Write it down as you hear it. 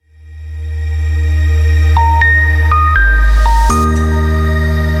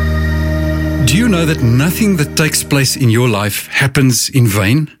that nothing that takes place in your life happens in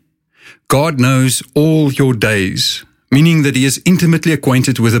vain? God knows all your days, meaning that He is intimately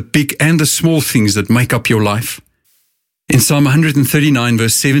acquainted with the big and the small things that make up your life. In Psalm 139,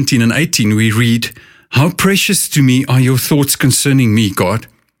 verse 17 and 18, we read, "How precious to me are your thoughts concerning me, God!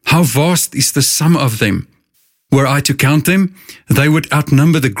 How vast is the sum of them! Were I to count them, they would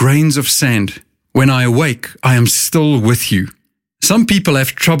outnumber the grains of sand. When I awake, I am still with you." Some people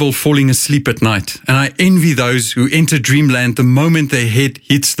have trouble falling asleep at night, and I envy those who enter dreamland the moment their head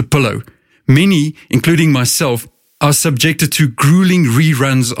hits the pillow. Many, including myself, are subjected to grueling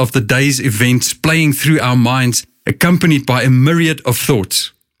reruns of the day's events playing through our minds, accompanied by a myriad of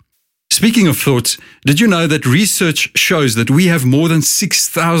thoughts. Speaking of thoughts, did you know that research shows that we have more than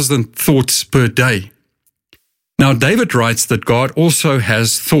 6,000 thoughts per day? Now, David writes that God also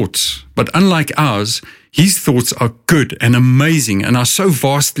has thoughts, but unlike ours, His thoughts are good and amazing and are so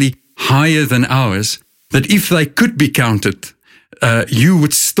vastly higher than ours that if they could be counted, you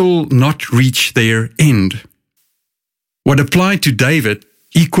would still not reach their end. What applied to David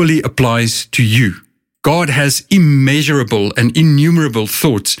equally applies to you. God has immeasurable and innumerable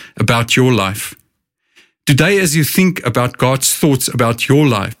thoughts about your life. Today, as you think about God's thoughts about your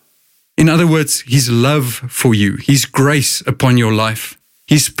life, in other words, His love for you, His grace upon your life,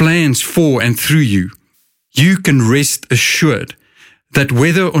 His plans for and through you, you can rest assured that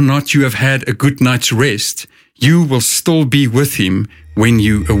whether or not you have had a good night's rest, you will still be with Him when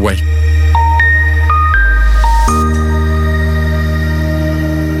you awake.